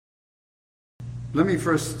Let me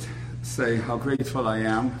first say how grateful I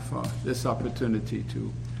am for this opportunity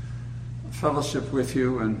to fellowship with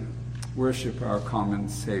you and worship our common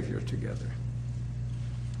Savior together.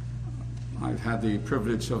 I've had the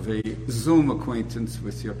privilege of a Zoom acquaintance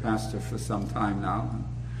with your pastor for some time now.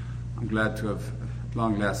 I'm glad to have, at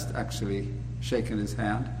long last, actually shaken his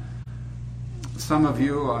hand. Some of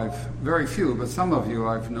you very few, but some of you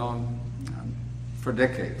I've known for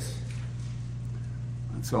decades.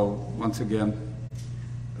 And so, once again,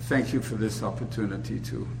 thank you for this opportunity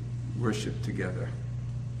to worship together.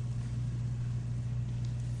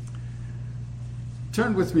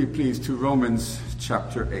 Turn with me, please, to Romans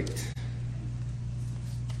chapter 8.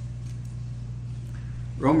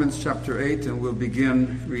 Romans chapter 8, and we'll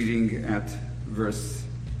begin reading at verse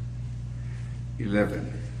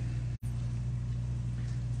 11.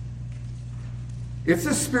 If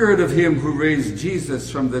the spirit of him who raised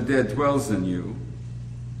Jesus from the dead dwells in you,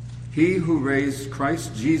 he who raised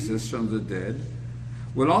Christ Jesus from the dead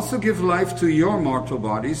will also give life to your mortal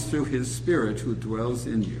bodies through his Spirit who dwells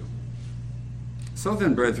in you. So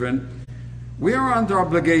then, brethren, we are under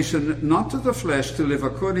obligation not to the flesh to live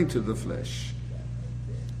according to the flesh.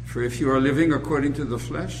 For if you are living according to the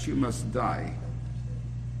flesh, you must die.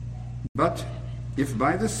 But if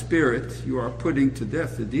by the Spirit you are putting to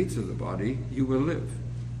death the deeds of the body, you will live.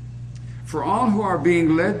 For all who are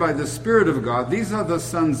being led by the Spirit of God, these are the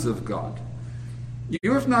sons of God.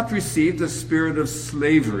 You have not received the spirit of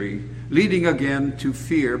slavery, leading again to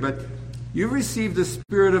fear, but you received the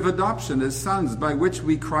spirit of adoption as sons, by which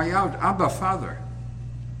we cry out, Abba, Father.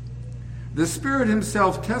 The Spirit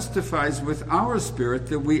himself testifies with our spirit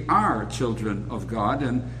that we are children of God,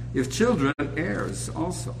 and if children, heirs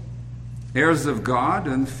also. Heirs of God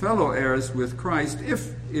and fellow heirs with Christ,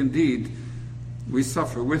 if indeed we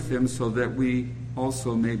suffer with him, so that we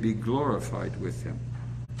also may be glorified with him.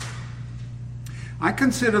 I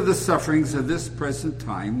consider the sufferings of this present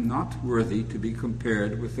time not worthy to be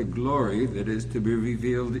compared with the glory that is to be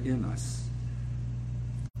revealed in us.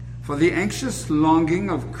 For the anxious longing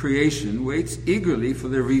of creation waits eagerly for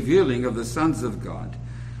the revealing of the sons of God.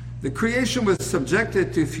 The creation was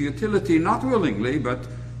subjected to futility not willingly, but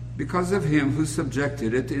because of him who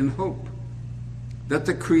subjected it in hope, that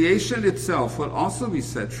the creation itself will also be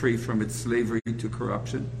set free from its slavery to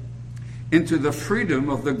corruption, into the freedom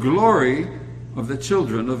of the glory of the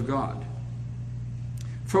children of God.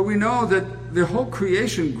 For we know that the whole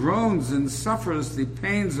creation groans and suffers the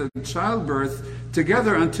pains of childbirth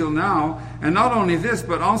together until now, and not only this,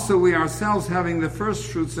 but also we ourselves, having the first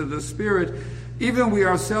fruits of the Spirit, even we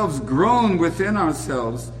ourselves groan within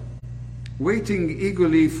ourselves, waiting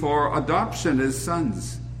eagerly for adoption as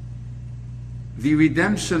sons, the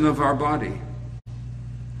redemption of our body.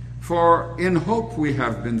 For in hope we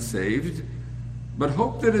have been saved, but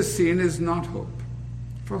hope that is seen is not hope.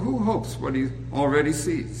 For who hopes what he already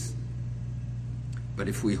sees? But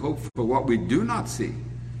if we hope for what we do not see,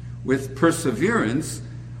 with perseverance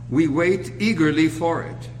we wait eagerly for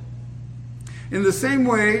it. In the same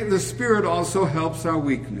way, the Spirit also helps our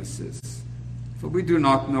weaknesses. For we do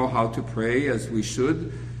not know how to pray as we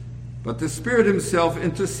should, but the Spirit himself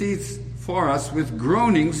intercedes for us with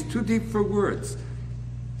groanings too deep for words.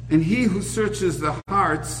 And he who searches the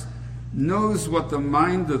hearts knows what the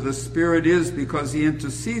mind of the Spirit is, because he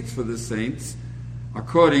intercedes for the saints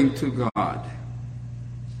according to God.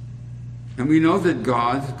 And we know that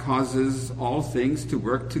God causes all things to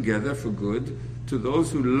work together for good to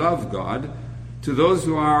those who love God, to those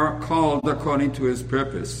who are called according to his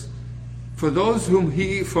purpose. For those whom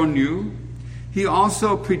he foreknew, he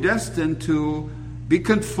also predestined to be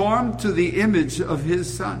conformed to the image of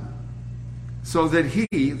his Son, so that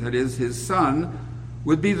he, that is his Son,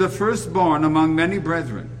 would be the firstborn among many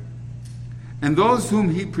brethren. And those whom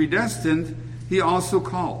he predestined, he also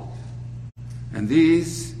called. And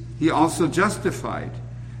these he also justified.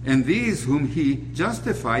 And these whom he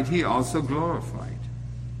justified, he also glorified.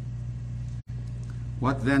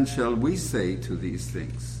 What then shall we say to these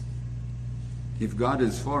things? If God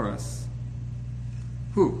is for us,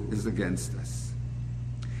 who is against us?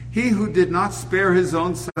 He who did not spare his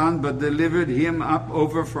own Son, but delivered him up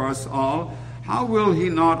over for us all, how will he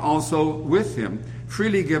not also with him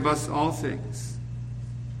freely give us all things?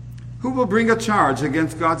 Who will bring a charge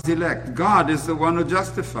against God's elect? God is the one who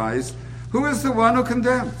justifies. Who is the one who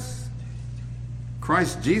condemns?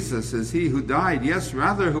 Christ Jesus is he who died, yes,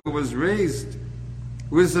 rather who was raised,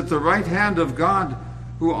 who is at the right hand of God,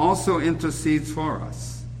 who also intercedes for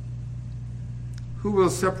us. Who will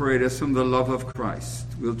separate us from the love of Christ?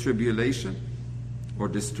 Will tribulation, or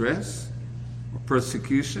distress, or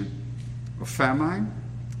persecution, or famine,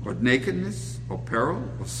 or nakedness, or peril,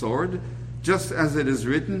 or sword? just as it is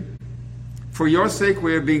written, "For your sake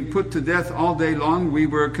we are being put to death all day long. We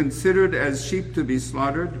were considered as sheep to be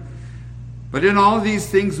slaughtered. But in all these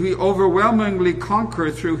things we overwhelmingly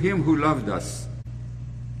conquer through him who loved us.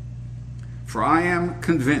 For I am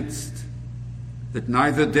convinced that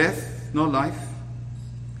neither death nor life,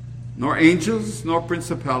 nor angels nor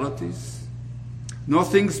principalities, nor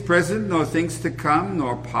things present nor things to come,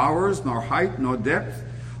 nor powers, nor height, nor depth,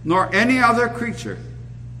 nor any other creature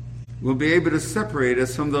will be able to separate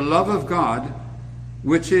us from the love of God,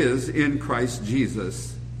 which is in Christ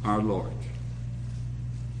Jesus our Lord."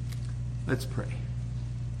 Let's pray.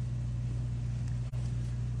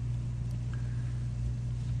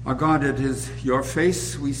 Our God, it is your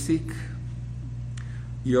face we seek,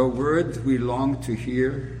 your word we long to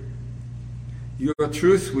hear, your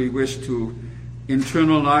truth we wish to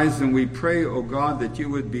internalize, and we pray, O God, that you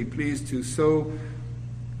would be pleased to so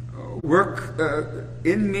work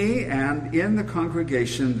in me and in the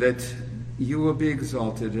congregation that you will be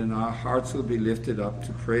exalted and our hearts will be lifted up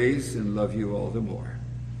to praise and love you all the more.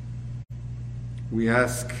 We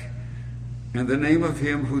ask in the name of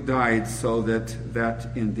him who died so that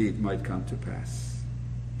that indeed might come to pass.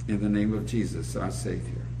 In the name of Jesus, our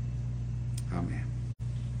Savior. Amen.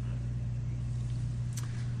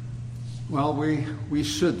 Well, we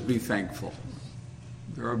should be thankful.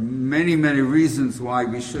 There are many, many reasons why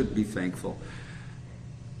we should be thankful.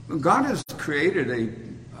 God has created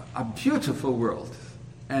a beautiful world,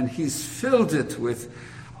 and he's filled it with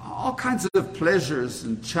all kinds of pleasures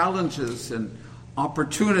and challenges and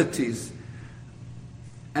opportunities.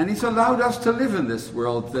 And he's allowed us to live in this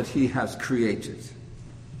world that he has created.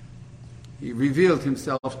 He revealed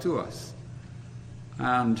himself to us.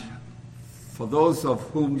 And for those of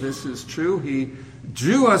whom this is true, he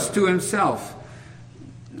drew us to himself.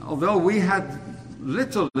 Although we had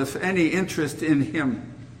little, if any, interest in him,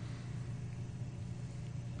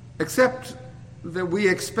 except that we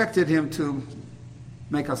expected him to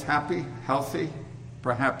make us happy, healthy,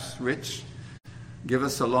 perhaps rich, give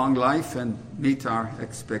us a long life, and meet our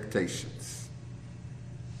expectations.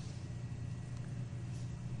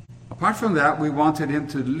 Apart from that, we wanted him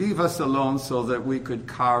to leave us alone so that we could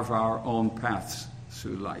carve our own paths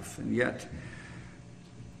through life. And yet,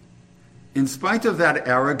 in spite of that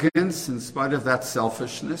arrogance, in spite of that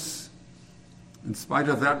selfishness, in spite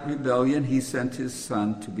of that rebellion, he sent his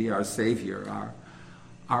Son to be our Savior,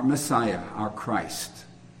 our Messiah, our Christ.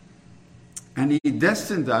 And he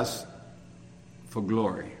destined us for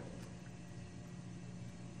glory.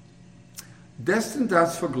 Destined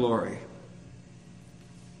us for glory.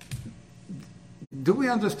 Do we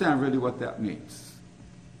understand really what that means?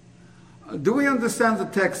 Do we understand the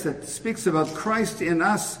text that speaks about Christ in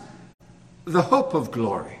us, the hope of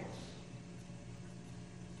glory?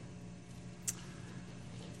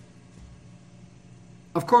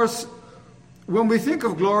 Of course, when we think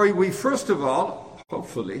of glory, we first of all,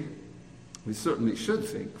 hopefully, we certainly should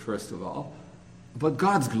think, first of all, about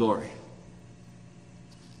God's glory.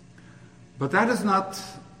 But that is not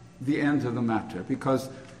the end of the matter, because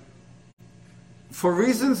for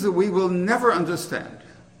reasons that we will never understand,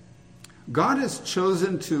 God has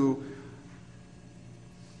chosen to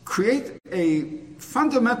create a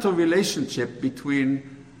fundamental relationship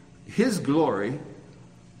between his glory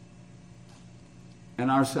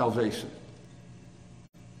and our salvation.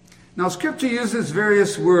 Now, Scripture uses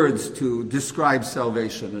various words to describe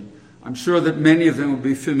salvation, and I'm sure that many of them will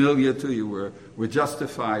be familiar to you. We're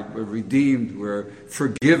justified, we're redeemed, we're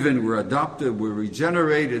forgiven, we're adopted, we're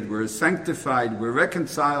regenerated, we're sanctified, we're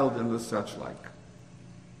reconciled, and the such like.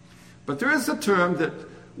 But there is a term that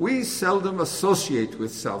we seldom associate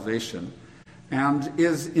with salvation, and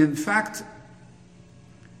is in fact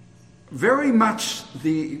very much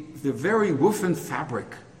the very woof and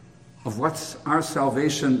fabric of what our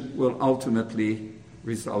salvation will ultimately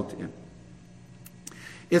result in.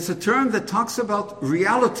 It's a term that talks about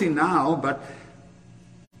reality now, but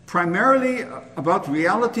primarily about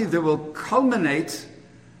reality that will culminate,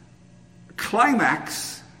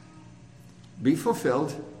 climax, be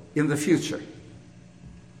fulfilled in the future.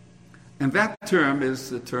 And that term is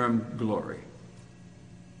the term glory.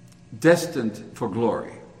 Destined for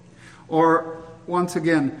glory. Or, once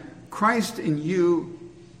again, Christ in you,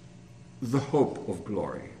 the hope of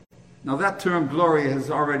glory. Now, that term glory has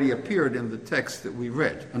already appeared in the text that we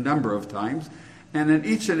read a number of times, and in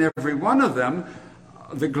each and every one of them,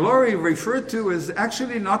 the glory referred to is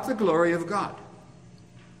actually not the glory of God.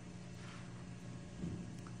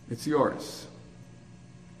 It's yours.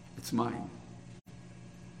 It's mine.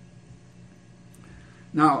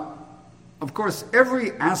 Now, of course,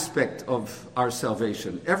 every aspect of our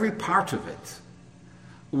salvation, every part of it,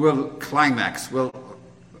 will climax, will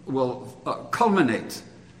culminate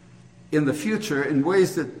in the future in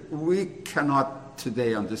ways that we cannot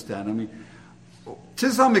today understand. I mean,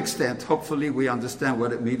 to some extent, hopefully, we understand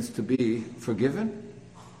what it means to be forgiven.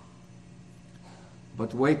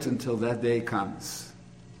 But wait until that day comes.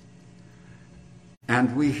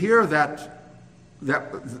 And we hear that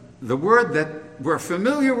the word that we're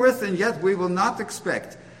familiar with and yet we will not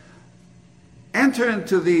expect. Enter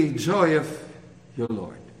into the joy of your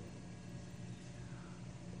Lord.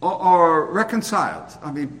 Or reconciled.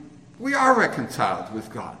 I mean, we are reconciled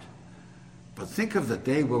with God. But think of the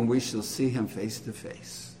day when we shall see him face to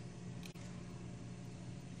face.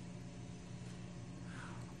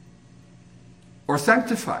 Or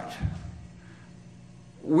sanctified.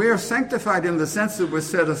 We are sanctified in the sense that we're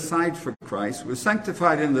set aside for Christ. We're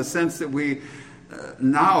sanctified in the sense that we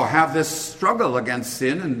now have this struggle against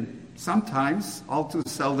sin and sometimes, all too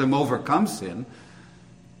seldom, overcome sin.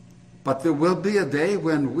 But there will be a day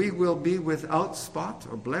when we will be without spot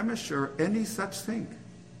or blemish or any such thing.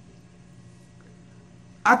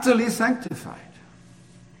 Utterly sanctified.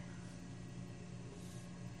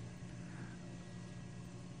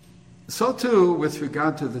 So too with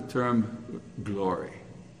regard to the term glory.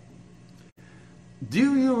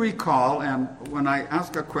 Do you recall, and when I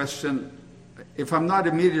ask a question, if I'm not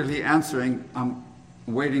immediately answering, I'm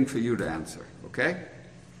waiting for you to answer, okay?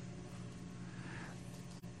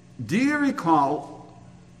 Do you recall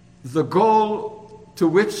the goal to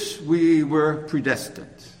which we were predestined?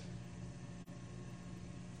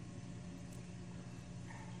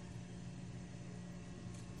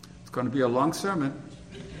 It's going to be a long sermon.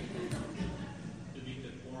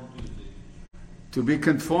 To be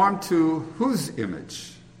conformed to whose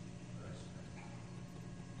image?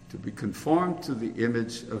 To be conformed to the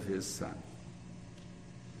image of his Son.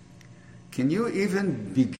 Can you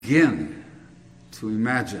even begin to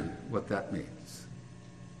imagine what that means?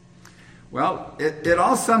 Well, it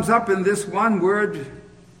all sums up in this one word,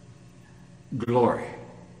 glory.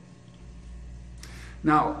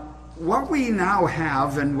 Now, what we now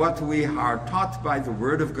have and what we are taught by the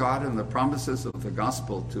Word of God and the promises of the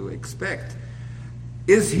gospel to expect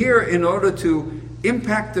is here in order to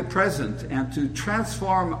impact the present and to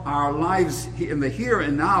transform our lives in the here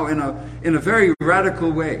and now in a very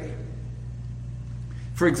radical way.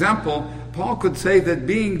 For example, Paul could say that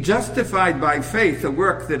being justified by faith, a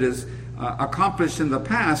work that is accomplished in the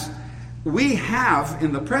past, we have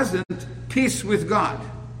in the present peace with God.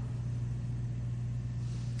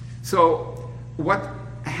 So what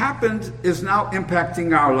happened is now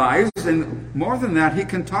impacting our lives, and more than that, he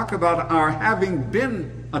can talk about our having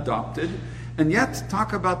been adopted, and yet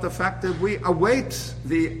talk about the fact that we await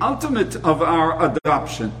the ultimate of our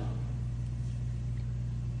adoption.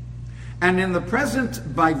 And in the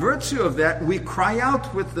present, by virtue of that, we cry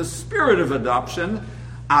out with the spirit of adoption,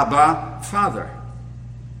 Abba, Father.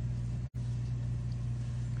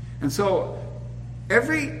 And so,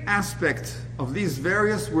 every aspect of these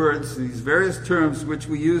various words, these various terms which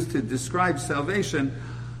we use to describe salvation,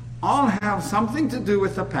 all have something to do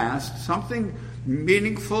with the past, something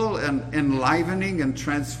meaningful and enlivening and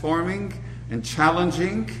transforming and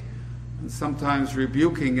challenging and sometimes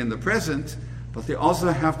rebuking in the present, but they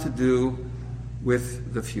also have to do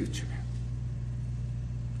with the future.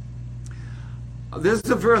 There's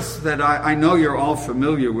a verse that I know you're all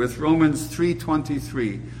familiar with, Romans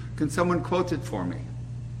 3:23. Can someone quote it for me?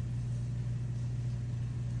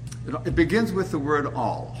 It begins with the word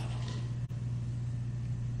all.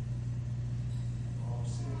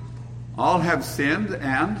 All have sinned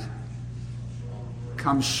and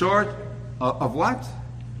come short of what?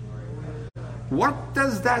 What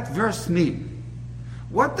does that verse mean?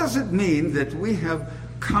 What does it mean that we have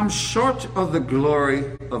come short of the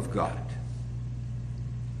glory of God?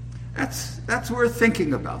 That's worth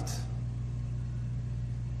thinking about.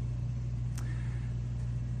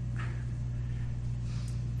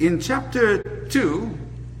 In chapter 2,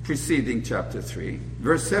 preceding chapter 3,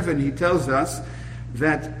 verse 7, he tells us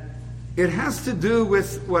that it has to do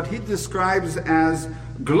with what he describes as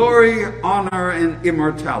glory, honor, and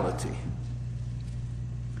immortality.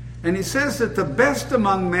 And he says that the best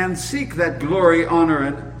among men seek that glory, honor,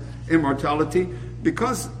 and immortality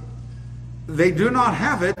because they do not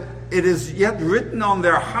have it. It is yet written on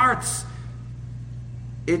their hearts.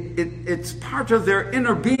 It's part of their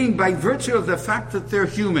inner being by virtue of the fact that they're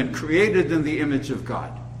human, created in the image of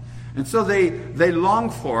God. And so they long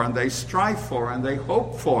for and they strive for and they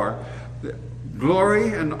hope for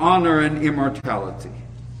glory and honor and immortality.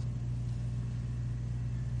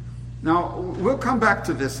 Now, we'll come back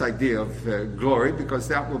to this idea of glory because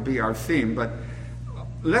that will be our theme, but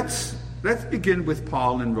let's Let's begin with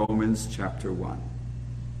Paul in Romans chapter 1.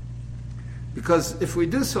 Because if we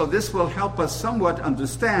do so, this will help us somewhat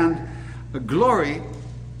understand glory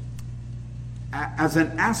as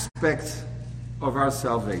an aspect of our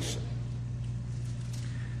salvation.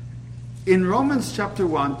 In Romans chapter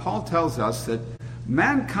 1, Paul tells us that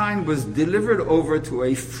mankind was delivered over to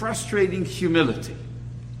a frustrating humility.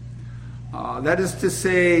 That is to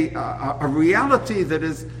say, a reality that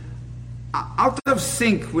is out of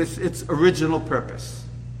sync with its original purpose.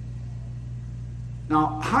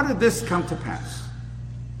 Now, how did this come to pass?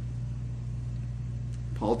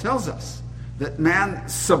 Paul tells us that man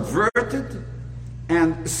subverted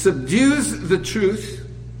and subdues the truth,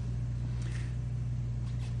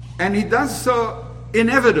 and he does so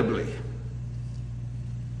inevitably.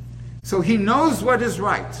 So he knows what is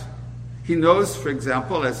right. He knows, for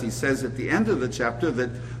example, as he says at the end of the chapter,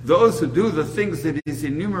 that those who do the things that he's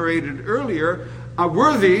enumerated earlier are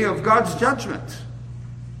worthy of God's judgment.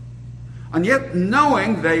 And yet,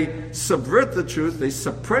 knowing they subvert the truth, they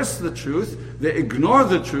suppress the truth, they ignore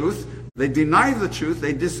the truth, they deny the truth,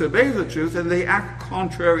 they disobey the truth, and they act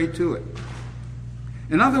contrary to it.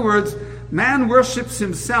 In other words, man worships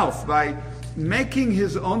himself by making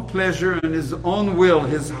his own pleasure and his own will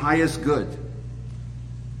his highest good,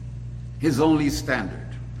 his only standard.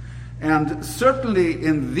 And certainly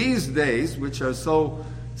in these days, which are so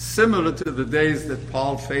similar to the days that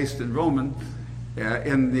Paul faced in Romans,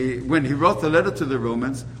 when he wrote the letter to the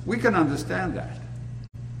Romans, we can understand that.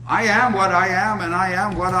 I am what I am, and I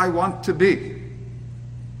am what I want to be.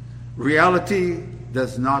 Reality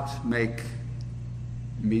does not make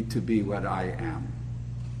me to be what I am.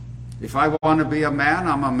 If I want to be a man,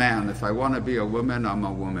 I'm a man. If I want to be a woman, I'm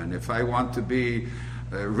a woman. If I want to be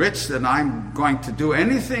rich, then I'm going to do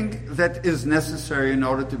anything that is necessary in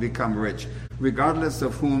order to become rich, regardless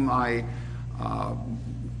of whom I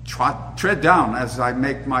tread down as I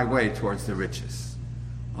make my way towards the riches.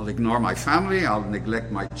 I'll ignore my family. I'll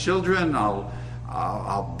neglect my children.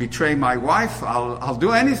 I'll betray my wife. I'll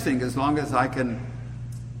do anything as long as I can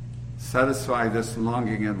satisfy this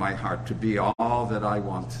longing in my heart to be all that I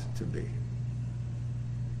want to be.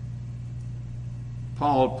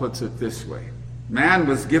 Paul puts it this way: man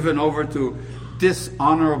was given over to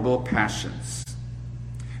dishonorable passions.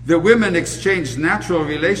 The women exchanged natural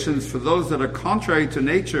relations for those that are contrary to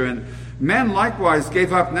nature, and men likewise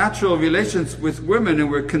gave up natural relations with women and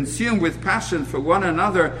were consumed with passion for one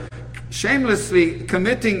another, shamelessly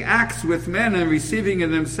committing acts with men and receiving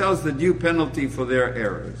in themselves the due penalty for their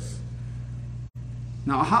errors.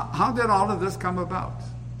 Now, how did all of this come about?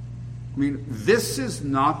 I mean, this is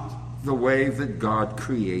not the way that God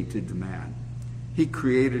created man. He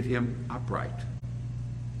created him upright.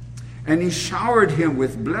 And he showered him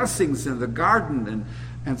with blessings in the garden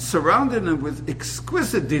and surrounded him with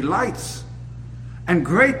exquisite delights and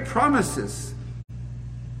great promises.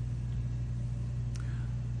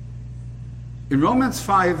 In Romans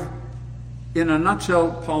 5, in a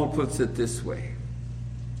nutshell, Paul puts it this way.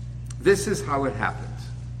 This is how it happened.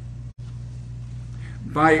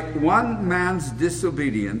 By one man's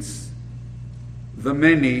disobedience, the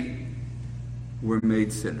many were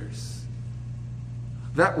made sinners.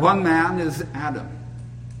 That one man is Adam,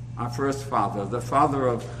 our first father, the father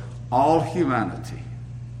of all humanity.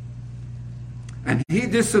 And he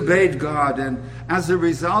disobeyed God, and as a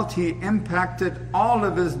result, he impacted all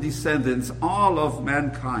of his descendants, all of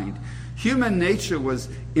mankind. Human nature was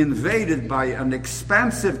invaded by an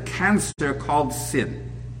expansive cancer called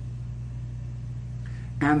sin.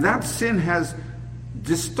 And that sin has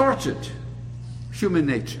distorted human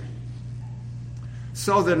nature.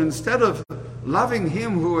 So that instead of loving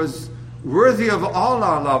him who is worthy of all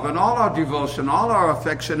our love and all our devotion, all our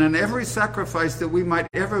affection, and every sacrifice that we might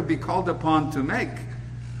ever be called upon to make,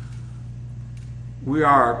 we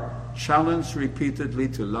are challenged repeatedly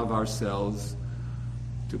to love ourselves,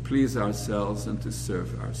 to please ourselves, and to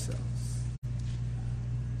serve ourselves.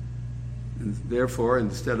 And therefore,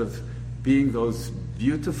 instead of being those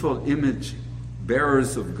beautiful image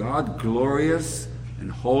bearers of God, glorious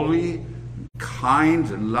and holy, kind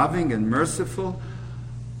and loving and merciful,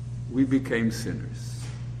 we became sinners.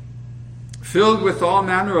 Filled with all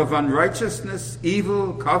manner of unrighteousness,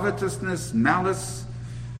 evil, covetousness, malice,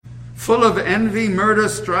 full of envy, murder,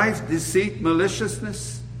 strife, deceit,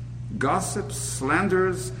 maliciousness, gossips,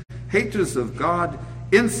 slanderers, haters of God,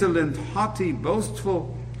 insolent, haughty,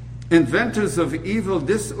 boastful, inventors of evil,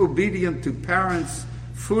 disobedient to parents,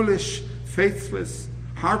 foolish, faithless,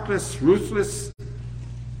 heartless, ruthless.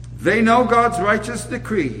 They know God's righteous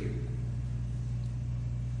decree.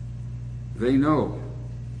 They know,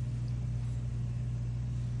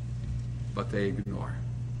 but they ignore.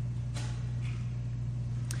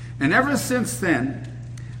 And ever since then,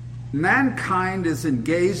 mankind is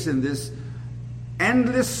engaged in this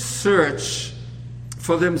endless search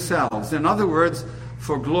for themselves. In other words,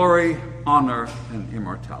 for glory, honor, and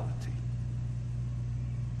immortality.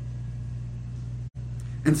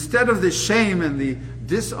 Instead of the shame and the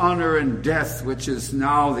dishonor and death, which is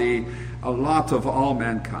now a lot of all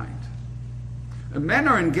mankind, men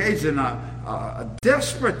are engaged in a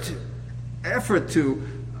desperate effort to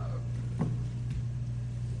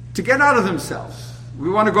get out of themselves.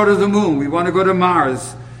 We want to go to the moon. We want to go to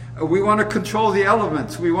Mars. We want to control the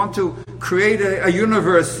elements. We want to create a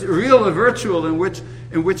universe, real or virtual, in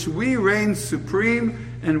which we reign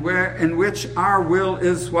supreme and in which our will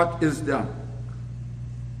is what is done.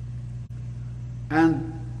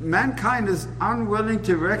 And mankind is unwilling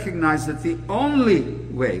to recognize that the only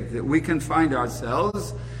way that we can find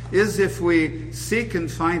ourselves is if we seek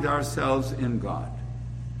and find ourselves in God.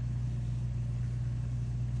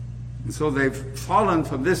 And so they've fallen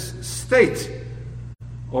from this state,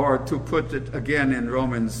 or to put it again in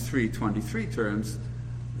Romans 3:23 terms,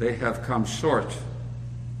 they have come short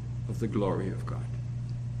of the glory of God.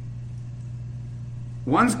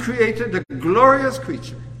 Once created a glorious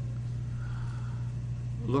creature,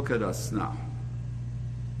 look at us now.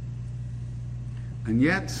 And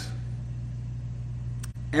yet,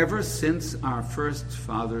 ever since our first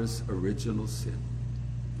father's original sin,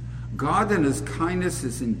 God in his kindness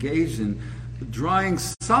is engaged in drawing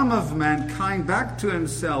some of mankind back to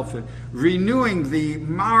himself, and renewing the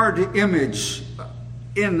marred image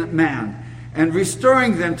in man, and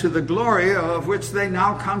restoring them to the glory of which they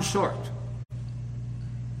now come short.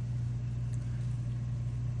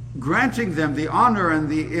 Granting them the honor and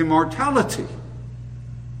the immortality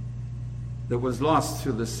that was lost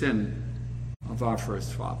through the sin of our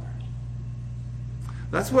first father.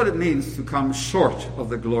 That's what it means to come short of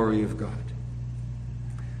the glory of God.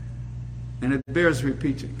 And it bears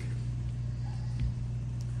repeating.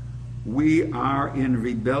 We are in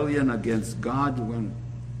rebellion against God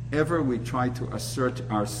whenever we try to assert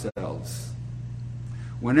ourselves.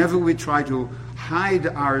 Whenever we try to hide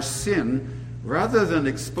our sin rather than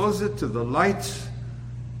expose it to the light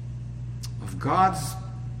of God's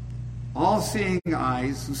all-seeing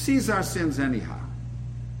eyes, who sees our sins anyhow.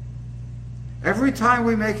 Every time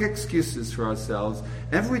we make excuses for ourselves,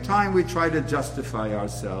 every time we try to justify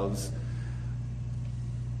ourselves,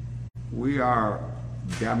 we are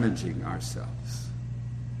damaging ourselves.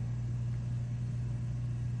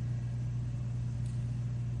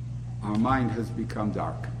 Our mind has become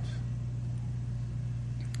darkened.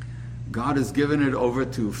 God has given it over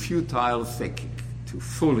to futile thinking, to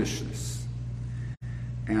foolishness.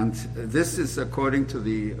 And this is according to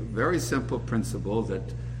the very simple principle that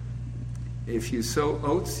if you sow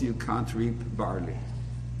oats, you can't reap barley.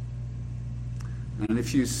 And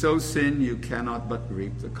if you sow sin, you cannot but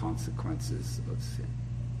reap the consequences of sin.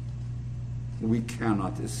 We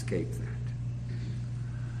cannot escape that.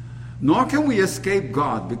 Nor can we escape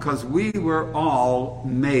God, because we were all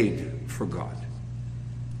made for God.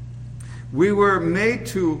 We were made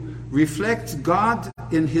to reflect God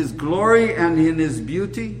in his glory and in his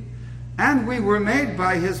beauty. And we were made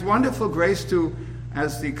by his wonderful grace to,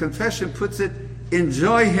 as the confession puts it,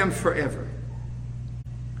 enjoy him forever.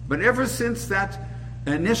 But ever since that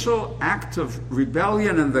initial act of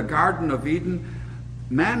rebellion in the Garden of Eden,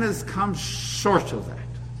 man has come short of that.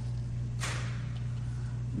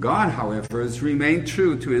 God, however, has remained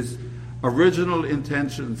true to his original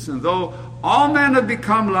intentions. And though all men have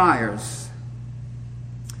become liars,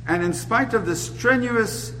 and in spite of the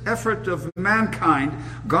strenuous effort of mankind,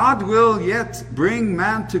 God will yet bring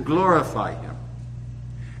man to glorify him.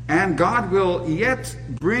 And God will yet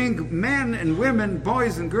bring men and women,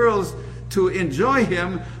 boys and girls, to enjoy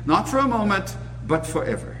him, not for a moment, but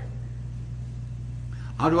forever.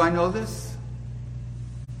 How do I know this?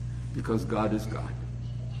 Because God is God.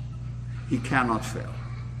 He cannot fail.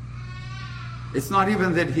 It's not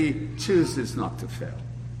even that he chooses not to fail.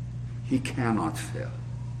 He cannot fail.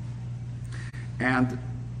 And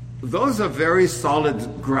those are very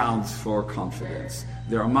solid grounds for confidence.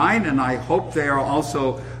 They're mine, and I hope they are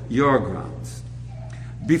also your grounds.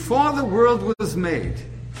 Before the world was made,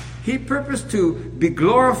 he purposed to be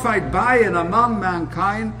glorified by and among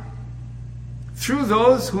mankind through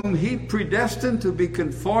those whom he predestined to be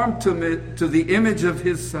conformed to the image of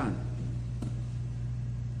his Son.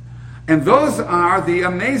 And those are the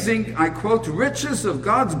amazing, I quote, riches of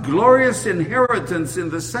God's glorious inheritance in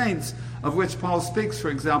the saints, of which Paul speaks, for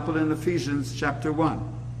example, in Ephesians chapter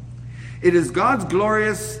 1. It is God's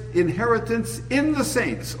glorious inheritance in the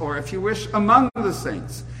saints, or if you wish, among the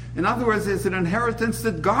saints. In other words, it's an inheritance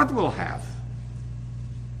that God will have.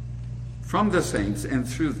 from the saints and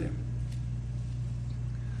through them.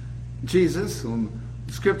 Jesus, whom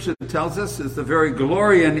Scripture tells us is the very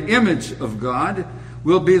glory and image of God,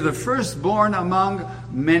 will be the firstborn among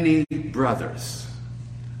many brothers.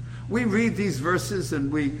 We read these verses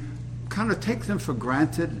and we kind of take them for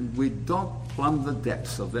granted, and we don't plumb the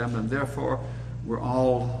depths of them, and therefore we're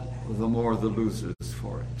all the more the losers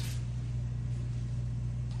for it.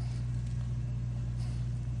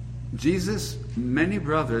 Jesus, many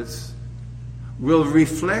brothers, will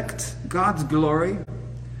reflect God's glory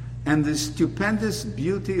and the stupendous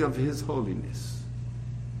beauty of his holiness,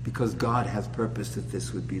 because God has purposed that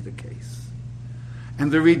this would be the case.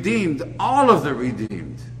 And the redeemed, all of the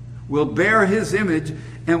redeemed, will bear his image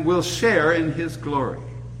and will share in his glory.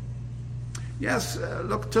 Yes,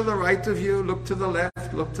 look to the right of you, look to the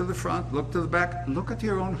left, look to the front, look to the back, look at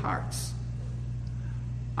your own hearts.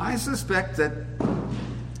 I suspect that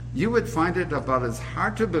you would find it about as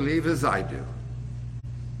hard to believe as I do.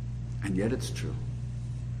 And yet it's true.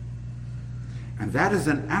 And that is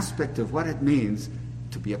an aspect of what it means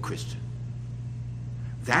to be a Christian.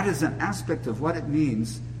 That is an aspect of what it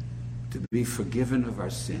means to be forgiven of our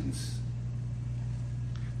sins,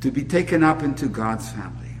 to be taken up into God's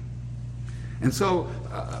family. And so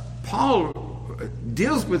Paul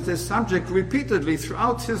deals with this subject repeatedly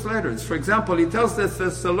throughout his letters. For example, he tells the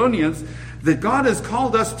Thessalonians that God has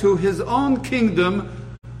called us to his own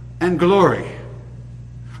kingdom and glory.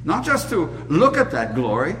 Not just to look at that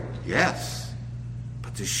glory, yes,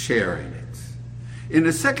 but to share in it. In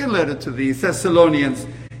the second letter to the Thessalonians,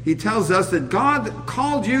 he tells us that God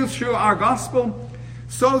called you through our gospel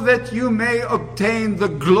so that you may obtain the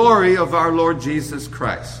glory of our Lord Jesus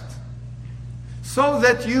Christ. So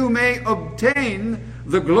that you may obtain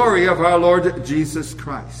the glory of our Lord Jesus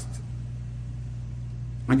Christ.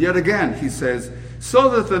 And yet again, he says, so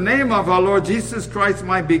that the name of our Lord Jesus Christ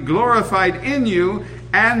might be glorified in you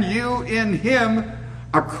and you in him,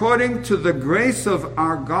 according to the grace of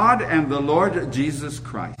our God and the Lord Jesus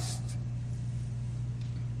Christ.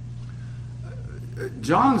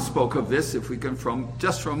 John spoke of this, if we can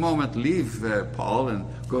just for a moment leave Paul and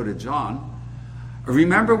go to John.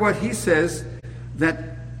 Remember what he says, that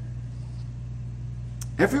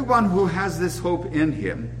everyone who has this hope in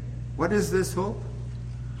him, what is this hope?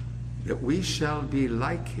 That we shall be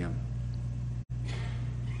like him,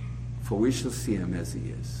 for we shall see him as he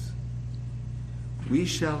is. We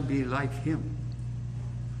shall be like him,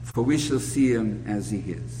 for we shall see him as he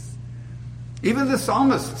is. Even the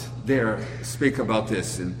psalmist there speak about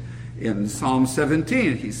this in Psalm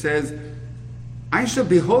 17. He says, I shall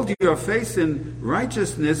behold your face in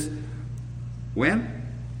righteousness when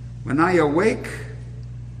I awake,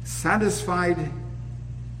 satisfied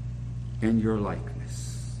in your likeness.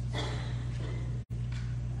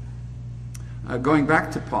 Going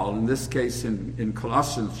back to Paul, in this case in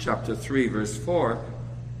Colossians chapter 3, verse 4,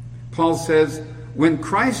 Paul says, when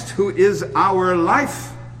Christ, who is our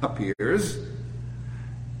life, appears,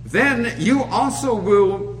 then you also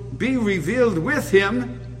will be revealed with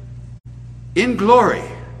him in glory.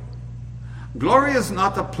 Glory is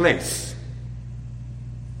not a place.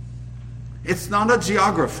 It's not a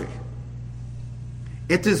geography.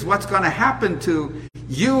 It is what's going to happen to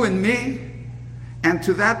you and me and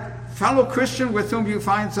to that fellow Christian with whom you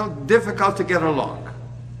find so difficult to get along.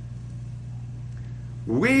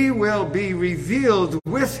 We will be revealed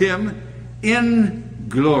with him in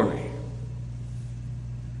glory.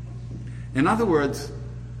 In other words,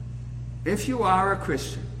 if you are a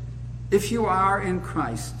Christian, if you are in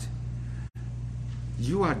Christ,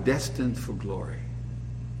 you are destined for glory.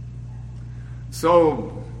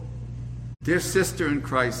 So, dear sister in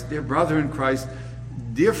Christ, dear brother in Christ,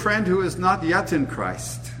 dear friend who is not yet in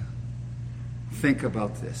Christ, think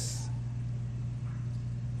about this.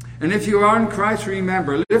 And if you are in Christ,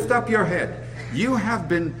 remember, lift up your head. You have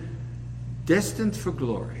been destined for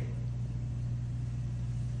glory.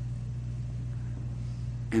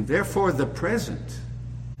 And therefore the present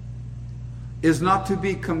is not to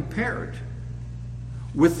be compared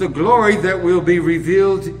with the glory that will be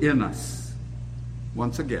revealed in us.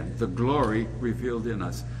 Once again, the glory revealed in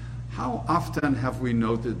us. How often have we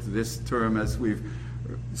noted this term as we've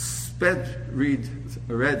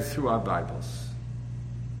read through our Bibles?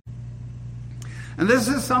 And this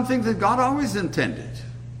is something that God always intended.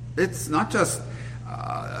 It's not just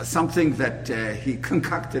something that he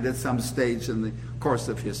concocted at some stage in the course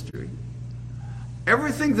of history.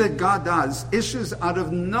 Everything that God does issues out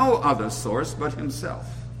of no other source but himself.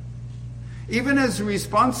 Even his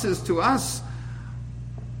responses to us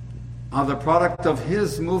are the product of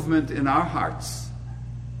his movement in our hearts.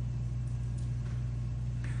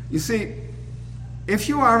 You see, If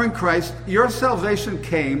you are in Christ, your salvation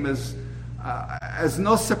came as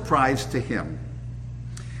no surprise to him.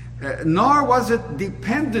 Nor was it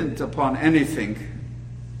dependent upon anything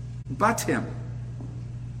but him.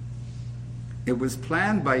 It was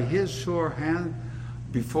planned by his sure hand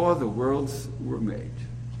before the worlds were made.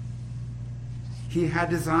 He had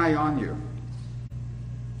his eye on you.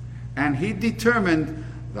 And he determined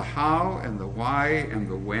the how and the why and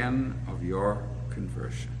the when of your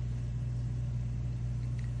conversion.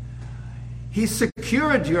 He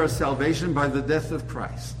secured your salvation by the death of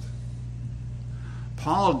Christ.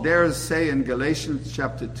 Paul dares say in Galatians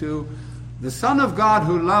chapter 2, the Son of God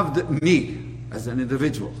who loved me as an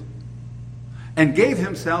individual and gave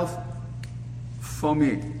himself for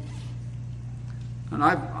me. And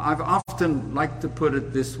I've often liked to put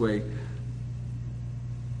it this way.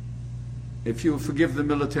 If you forgive the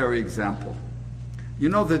military example, you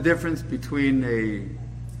know the difference between the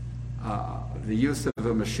use of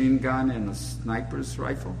a machine gun and a sniper's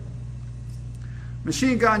rifle?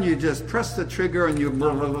 Machine gun, you just press the trigger and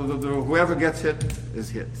whoever gets hit is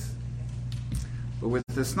hit. But with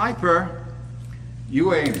the sniper,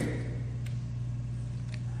 you aim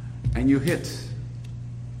and you hit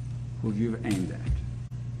who you've aimed at.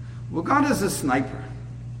 Well, God is a sniper.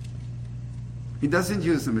 He doesn't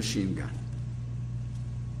use a machine gun.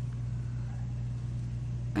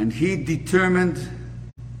 And he determined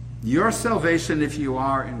your salvation, if you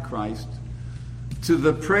are in Christ, to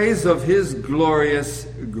the praise of his glorious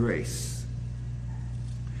grace.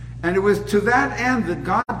 And it was to that end that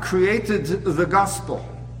God created the gospel.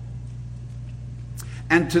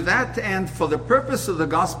 And to that end, for the purpose of the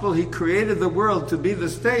gospel, he created the world to be the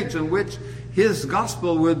stage on which his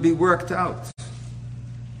gospel would be worked out.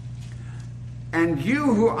 And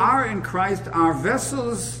you who are in Christ are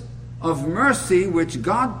vessels of mercy which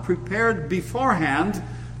God prepared beforehand.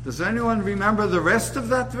 Does anyone remember the rest of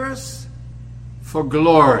that verse? For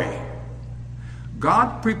glory.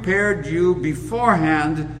 God prepared you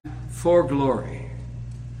beforehand for glory.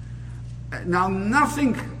 Now,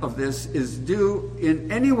 nothing of this is due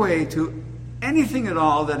in any way to anything at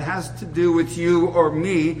all that has to do with you or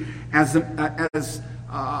me as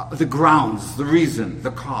the grounds, the reason,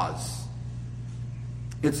 the cause.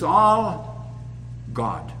 It's all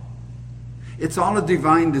God. It's all a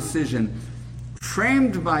divine decision,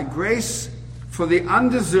 framed by grace for the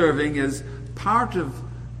undeserving, as part of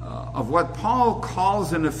what Paul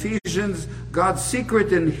calls in Ephesians God's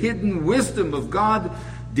secret and hidden wisdom of God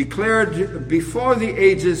declared before the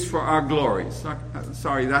ages for our glory.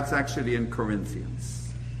 Sorry, that's actually in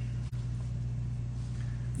Corinthians.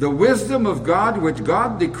 The wisdom of God which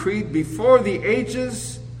God decreed before the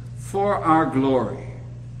ages for our glory.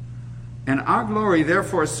 And our glory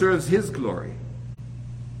therefore serves his glory.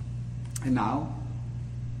 And now,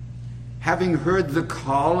 having heard the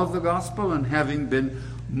call of the gospel and having been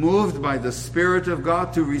moved by the Spirit of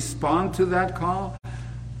God to respond to that call,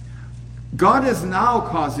 God is now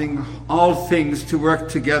causing all things to work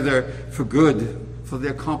together for good, for the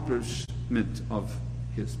accomplishment of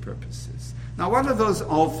his purposes. Now, what are those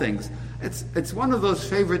all things? It's one of those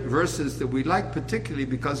favorite verses that we like particularly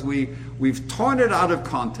because we've torn it out of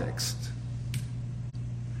context.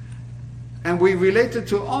 And we relate it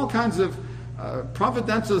to all kinds of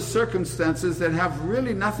providential circumstances that have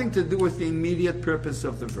really nothing to do with the immediate purpose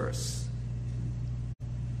of the verse.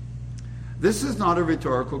 This is not a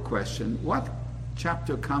rhetorical question. What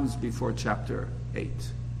chapter comes before chapter 8?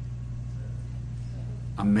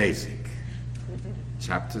 Amazing.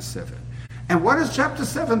 Chapter 7. And what does chapter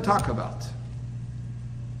 7 talk about?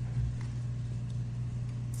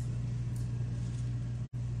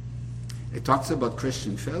 It talks about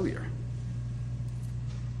Christian failure.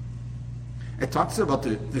 It talks about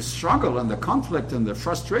the struggle and the conflict and the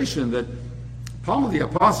frustration that Paul the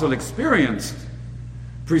Apostle experienced,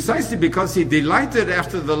 precisely because he delighted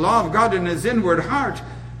after the law of God in his inward heart,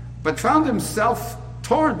 but found himself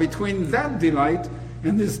torn between that delight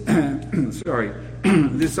and this,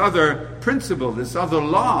 this other principle, this other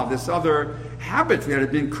law, this other habit that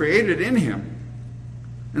had been created in him.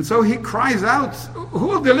 And so he cries out, "Who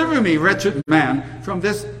will deliver me, wretched man, from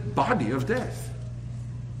this body of death?"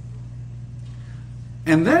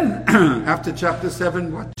 And then, after chapter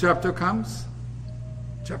 7, what chapter comes?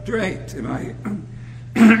 Chapter 8.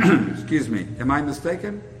 Excuse me, am I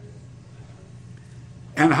mistaken?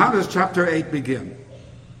 And how does chapter 8 begin?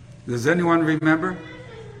 Does anyone remember?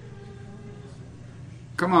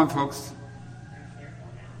 Come on, folks.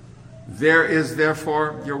 There is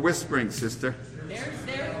therefore, you're whispering, sister. There's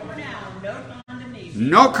therefore now no condemnation.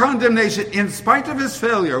 No condemnation in spite of his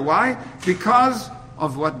failure. Why? Because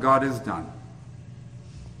of what God has done.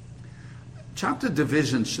 chapter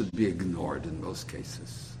division should be ignored in most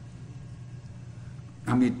cases.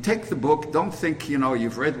 I mean, take the book, don't think,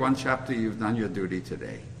 you've read one chapter, you've done your duty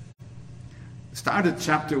today. Start at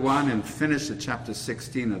chapter 1 and finish at chapter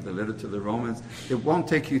 16 of the letter to the Romans. It won't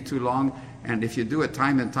take you too long, and if you do it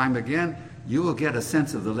time and time again, you will get a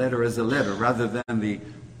sense of the letter as a letter rather than the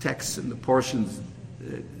texts and the portions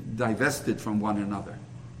divested from one another.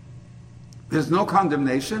 There's no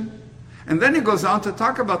condemnation. And then he goes on to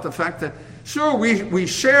talk about the fact that, sure, we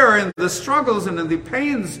share in the struggles and in the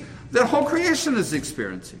pains that whole creation is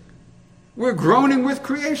experiencing. We're groaning with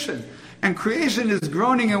creation. And creation is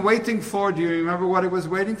groaning and waiting for, do you remember what it was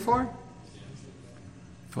waiting for?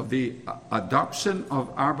 For the adoption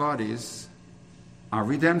of our bodies, our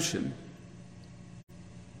redemption.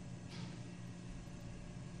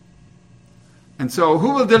 And so,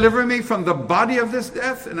 who will deliver me from the body of this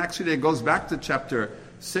death? And actually it goes back to chapter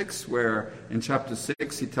 6, where in chapter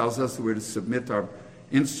 6 he tells us we're to submit our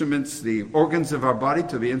instruments, the organs of our body,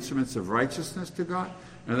 to be instruments of righteousness to God.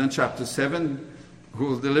 And then chapter 7, who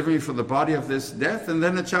will deliver me from the body of this death? And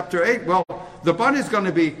then in chapter 8, well, the body is going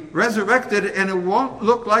to be resurrected and it won't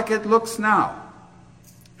look like it looks now.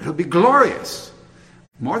 It'll be glorious.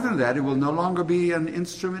 More than that, it will no longer be an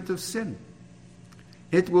instrument of sin.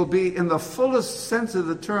 It will be, in the fullest sense of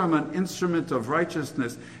the term, an instrument of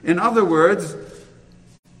righteousness. In other words,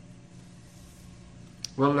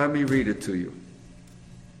 well, let me read it to you.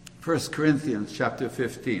 1 Corinthians chapter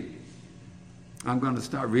 15. I'm going to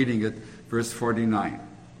start reading it, verse 49.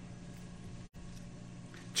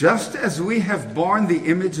 Just as we have borne the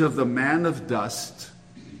image of the man of dust,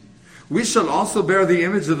 we shall also bear the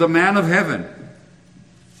image of the man of heaven.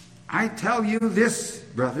 I tell you this,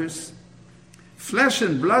 brothers, flesh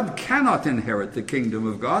and blood cannot inherit the kingdom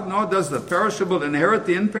of God, nor does the perishable inherit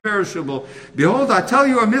the imperishable. Behold, I tell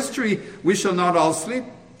you a mystery, we shall not all sleep,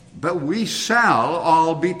 but we shall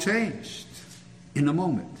all be changed in a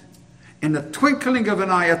moment, in the twinkling of an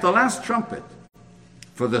eye, at the last trumpet.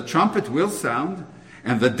 For the trumpet will sound,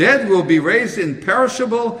 and the dead will be raised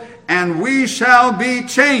imperishable, and we shall be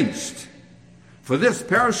changed. For this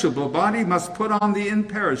perishable body must put on the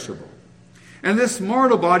imperishable, and this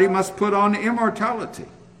mortal body must put on immortality.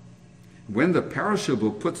 When the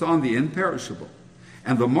perishable puts on the imperishable,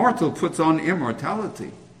 and the mortal puts on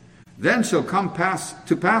immortality, then shall come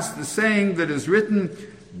to pass the saying that is written,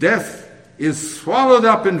 death is swallowed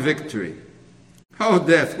up in victory. O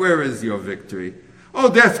death, where is your victory?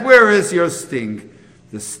 O death, where is your sting?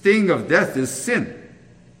 The sting of death is sin.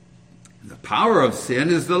 The power of sin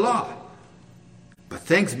is the law. But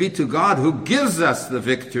thanks be to God who gives us the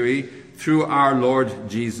victory through our Lord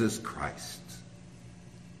Jesus Christ.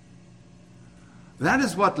 That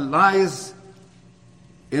is what lies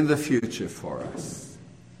in the future for us.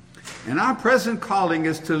 And our present calling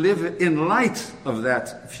is to live in light of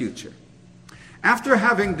that future. After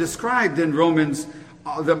having described in Romans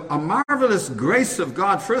a marvelous grace of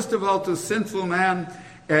God, first of all to sinful man,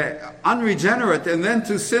 unregenerate, and then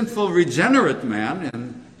to sinful regenerate man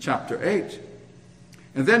in chapter 8,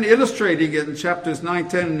 and then illustrating it in chapters 9,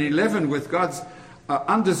 10, and 11 with God's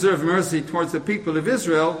undeserved mercy towards the people of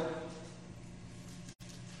Israel.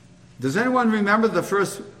 Does anyone remember the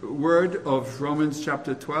first word of Romans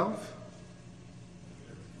chapter 12?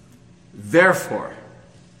 Therefore.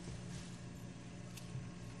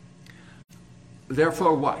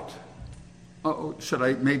 Therefore what? Should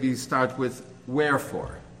I maybe start with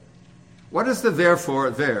wherefore? What is the therefore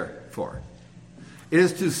there for? It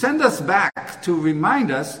is to send us back to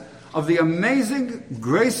remind us of the amazing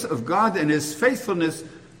grace of God and His faithfulness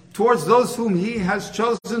towards those whom He has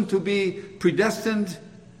chosen to be predestined,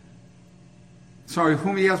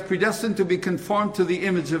 whom He has predestined to be conformed to the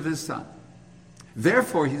image of His Son.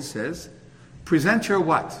 Therefore, he says, present your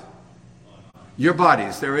what? Your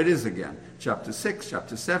bodies. There it is again. Chapter 6,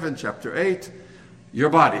 chapter 7, chapter 8. Your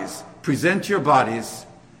bodies. Present your bodies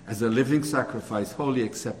as a living sacrifice, wholly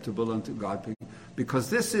acceptable unto God, because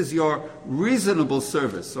this is your reasonable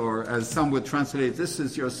service, or as some would translate, this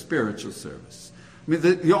is your spiritual service. I mean,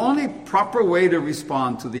 the only proper way to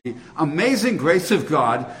respond to the amazing grace of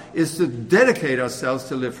God is to dedicate ourselves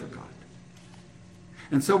to live for God.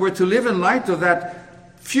 And so we're to live in light of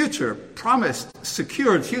that future, promised,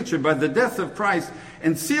 secured future by the death of Christ,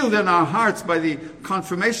 and sealed in our hearts by the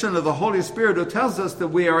confirmation of the Holy Spirit, who tells us that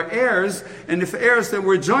we are heirs, and if heirs, then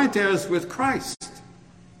we're joint heirs with Christ.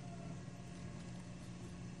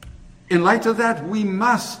 In light of that, we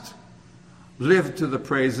must live to the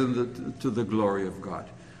praise and to the glory of God.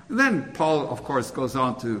 And then Paul, of course, goes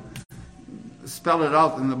on to spell it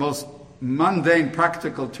out in the most mundane,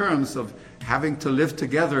 practical terms of having to live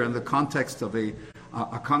together in the context of a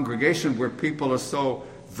a congregation where people are so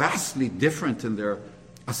vastly different in their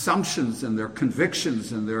assumptions and their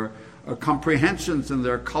convictions and their comprehensions and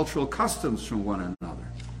their cultural customs from one another.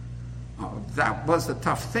 That was a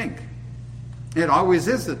tough thing. It always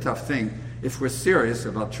is a tough thing if we're serious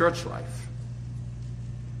about church life.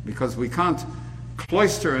 Because we can't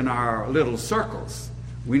cloister in our little circles.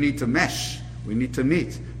 We need to mesh. We need to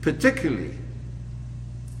meet, particularly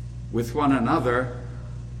with one another,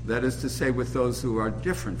 that is to say, with those who are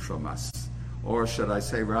different from us. Or should I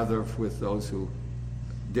say, rather, with those who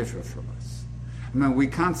differ from us. I mean, we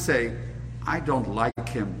can't say, I don't like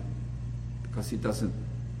him because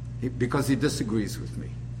he disagrees with me,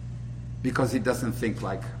 because he doesn't think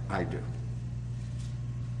like I do.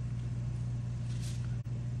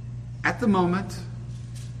 At the moment,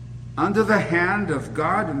 under the hand of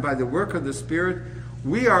God and by the work of the Spirit,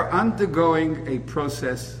 we are undergoing a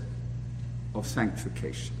process of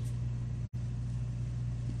sanctification.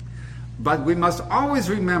 But we must always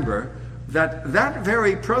remember that that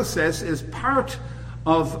very process is part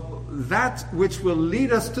of that which will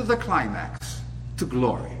lead us to the climax, to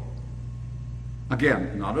glory.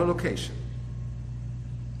 Again, not a location,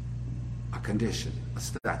 a condition, a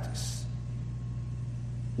status.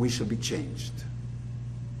 We shall be changed.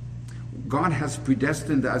 God has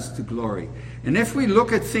predestined us to glory. And if we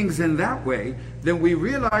look at things in that way, then we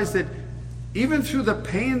realize that even through the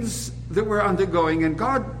pains that we're undergoing, and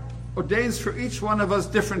God ordains for each one of us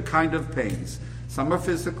different kind of pains. Some are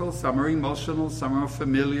physical, some are emotional, some are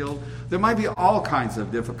familial. There might be all kinds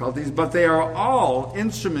of difficulties, but they are all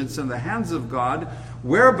instruments in the hands of God,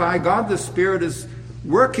 whereby God the Spirit is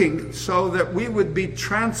working so that we would be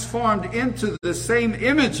transformed into the same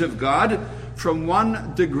image of God from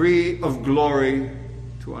one degree of glory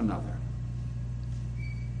to another.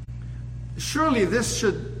 Surely this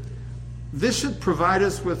should provide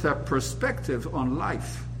us with a perspective on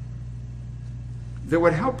life that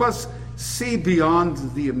would help us see beyond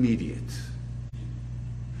the immediate.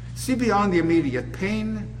 See beyond the immediate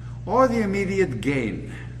pain or the immediate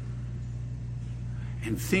gain.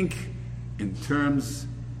 And think in terms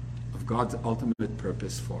of God's ultimate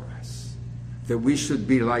purpose for us. That we should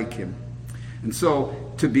be like Him. And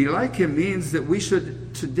so, to be like Him means that we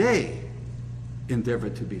should today endeavor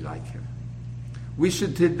to be like Him. We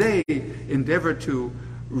should today endeavor to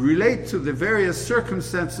relate to the various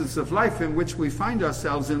circumstances of life in which we find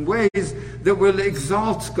ourselves in ways that will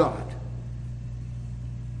exalt God.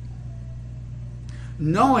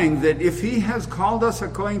 Knowing that if He has called us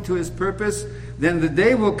according to His purpose, then the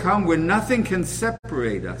day will come when nothing can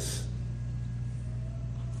separate us.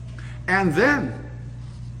 And then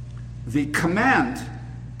the command,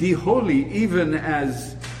 be holy even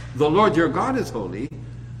as the Lord your God is holy,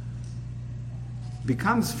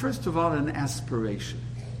 becomes first of all an aspiration.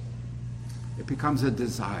 It becomes a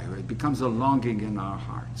desire. It becomes a longing in our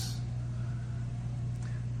hearts.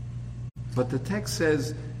 But the text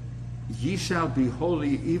says, ye shall be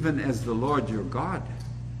holy even as the Lord your God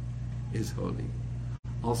is holy.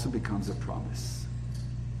 Also becomes a promise.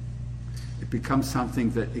 It becomes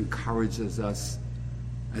something that encourages us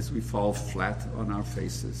as we fall flat on our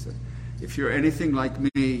faces. If you're anything like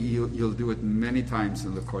me, you'll do it many times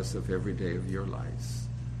in the course of every day of your lives.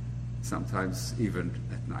 Sometimes even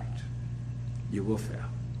at night. You will fail.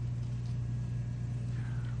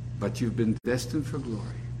 But you've been destined for glory.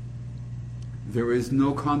 There is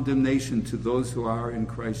no condemnation to those who are in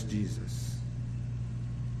Christ Jesus.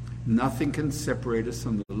 Nothing can separate us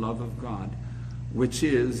from the love of God, which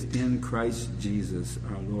is in Christ Jesus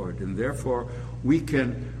our Lord. And therefore, we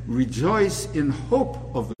can rejoice in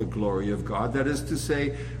hope of the glory of God. That is to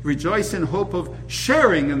say, rejoice in hope of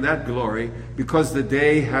sharing in that glory, because the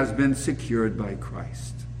day has been secured by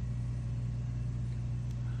Christ.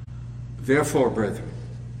 Therefore, brethren,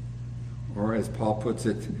 or as Paul puts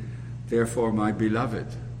it, therefore, my beloved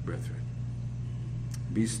brethren,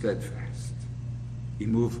 be steadfast,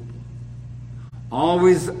 immovable,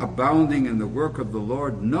 always abounding in the work of the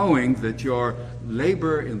Lord, knowing that your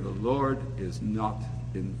labor in the Lord is not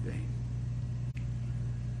in vain.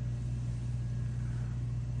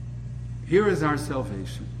 Here is our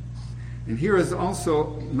salvation. And here is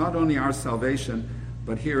also not only our salvation,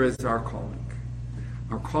 but here is our calling.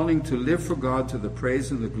 Our calling to live for God to the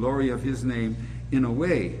praise and the glory of His name in a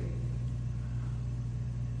way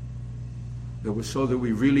that will show that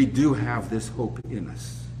we really do have this hope in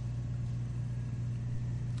us.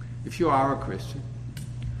 If you are a Christian,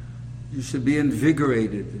 you should be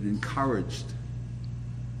invigorated and encouraged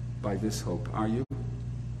by this hope. Are you?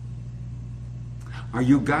 Are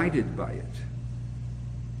you guided by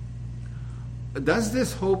it? Does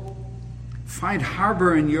this hope find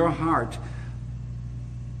harbor in your heart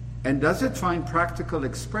And does it find practical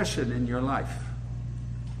expression in your life?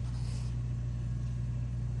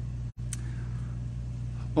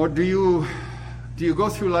 Or do you go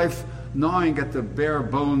through life gnawing at the bare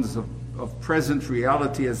bones of present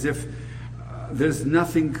reality as if there's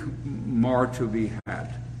nothing more to be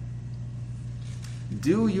had?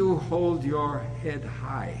 Do you hold your head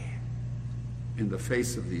high in the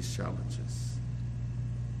face of these challenges?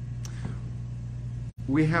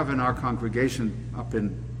 We have in our congregation up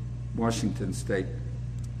in Washington State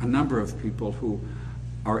a number of people who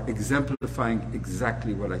are exemplifying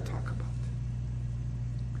exactly what I talk about.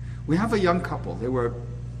 We have a young couple. They were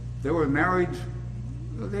married.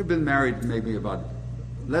 They've been married maybe about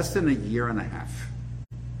less than a year and a half.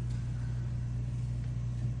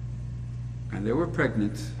 And they were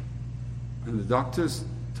pregnant, and the doctors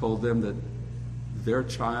told them that their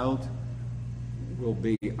child will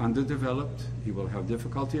be underdeveloped, he will have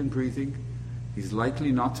difficulty in breathing, he's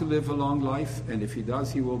likely not to live a long life, and if he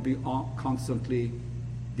does, he will be constantly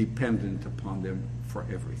dependent upon them for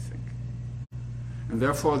everything. And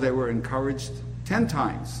therefore they were encouraged 10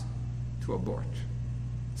 times to abort.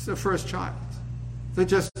 It's their first child. They're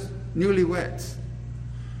just newlyweds.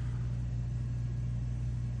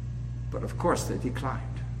 But of course they declined.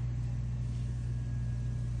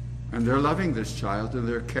 And they're loving this child and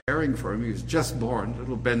they're caring for him. He was just born,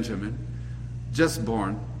 little Benjamin, just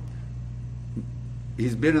born.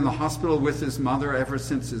 He's been in the hospital with his mother ever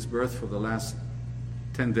since his birth for the last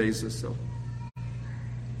 10 days or so.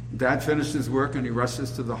 Dad finished his work and he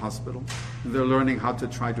rushes to the hospital. And they're learning how to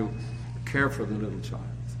try to care for the little child.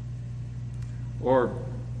 Or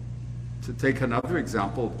to take another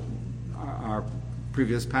example, our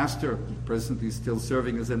previous pastor, presently still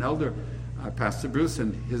serving as an elder, Pastor Bruce,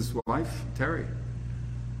 and his wife, Terry.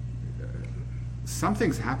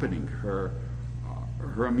 Something's happening. Her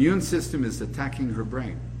immune system is attacking her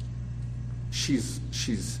brain. She's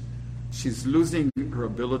losing her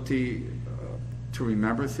ability to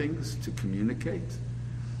remember things, to communicate.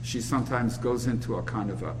 She sometimes goes into a kind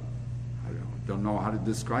of I don't know how to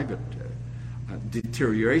describe it, a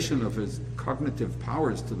deterioration of his cognitive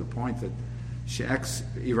powers to the point that she acts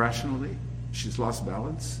irrationally. She's lost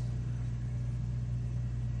balance.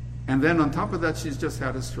 And then on top of that, she's just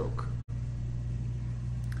had a stroke.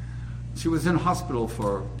 She was in hospital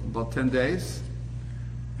for about 10 days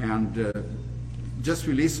and just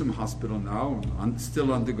released from hospital now,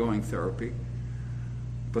 still undergoing therapy.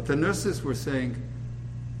 But the nurses were saying,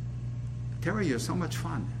 Terry, you're so much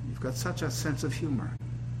fun. You've got such a sense of humor,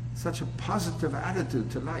 such a positive attitude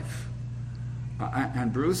to life.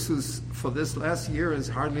 And Bruce, who's for this last year has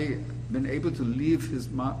hardly been able to leave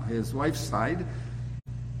his wife's side.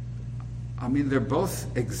 I mean, they're both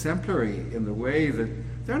exemplary in the way that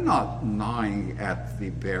they're not gnawing at the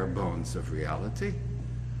bare bones of reality.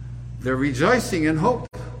 They're rejoicing in hope.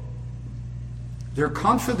 They're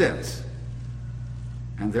confident.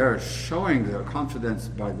 And they're showing their confidence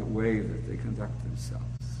by the way that they conduct themselves.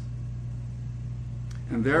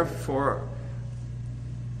 And therefore,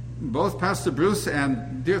 both Pastor Bruce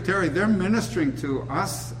and dear Terry, they're ministering to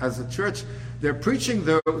us as a church. They're preaching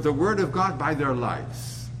the Word of God by their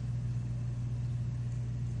lives.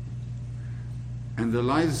 And their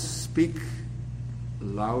lives speak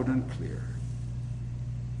loud and clear.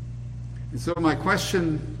 And so my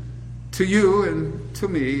question to you and to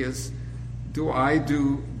me is, do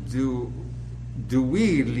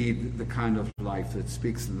we lead the kind of life that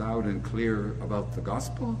speaks loud and clear about the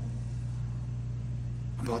gospel?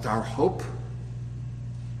 About our hope?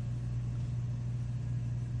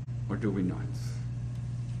 Or do we not?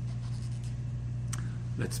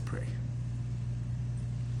 Let's pray.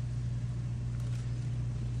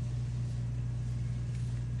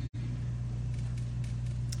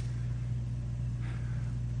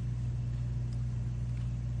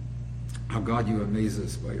 Our God, you amaze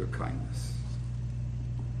us by your kindness.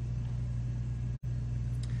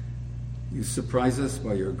 You surprise us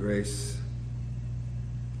by your grace.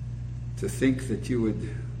 To think that you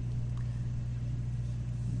would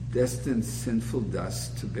destine sinful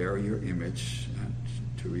dust to bear your image and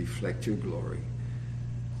to reflect your glory.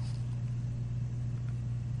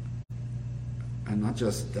 And not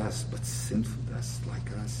just dust, but sinful dust like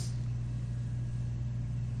us.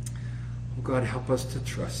 Oh God, help us to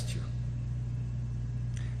trust you.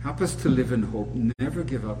 Help us to live in hope, never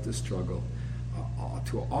give up the struggle,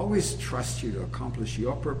 to always trust you to accomplish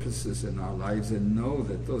your purposes in our lives and know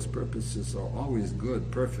that those purposes are always good,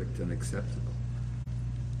 perfect, and acceptable.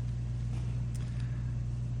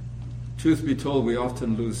 Truth be told, we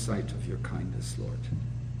often lose sight of your kindness, Lord.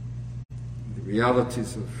 The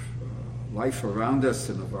realities of life around us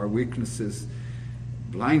and of our weaknesses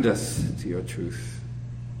Blind us to your truth.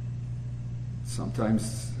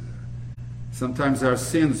 Sometimes our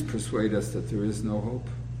sins persuade us that there is no hope.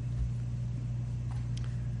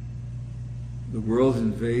 The world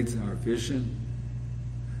invades our vision,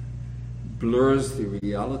 blurs the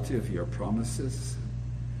reality of your promises,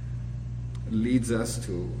 leads us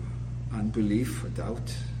to unbelief or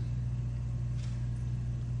doubt.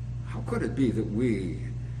 How could it be that we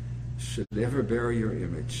should ever bear your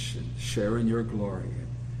image and share in your glory and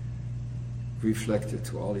reflect it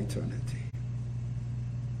to all eternity?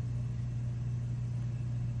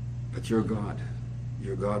 But you're God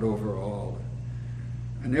over all,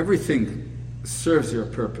 and everything serves your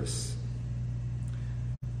purpose.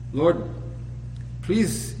 Lord,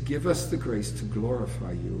 please give us the grace to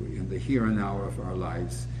glorify you in the here and now of our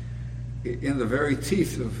lives, in the very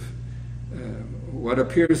teeth of what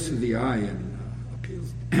appears to the eye and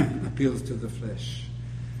appeals to the flesh.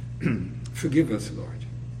 Forgive us, Lord.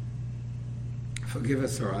 Forgive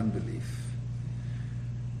us our unbelief.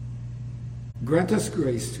 Grant us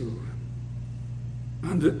grace to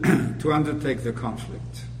undertake the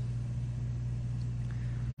conflict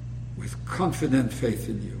with confident faith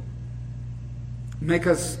in you. Make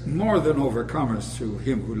us more than overcomers through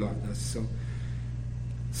him who loved us,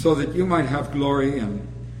 so that you might have glory and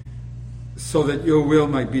so that your will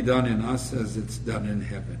might be done in us as it's done in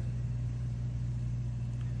heaven.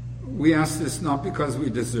 We ask this not because we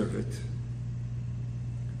deserve it,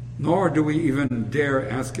 nor do we even dare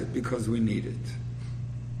ask it because we need it.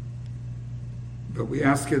 But we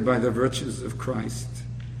ask it by the virtues of Christ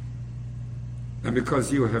and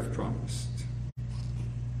because you have promised.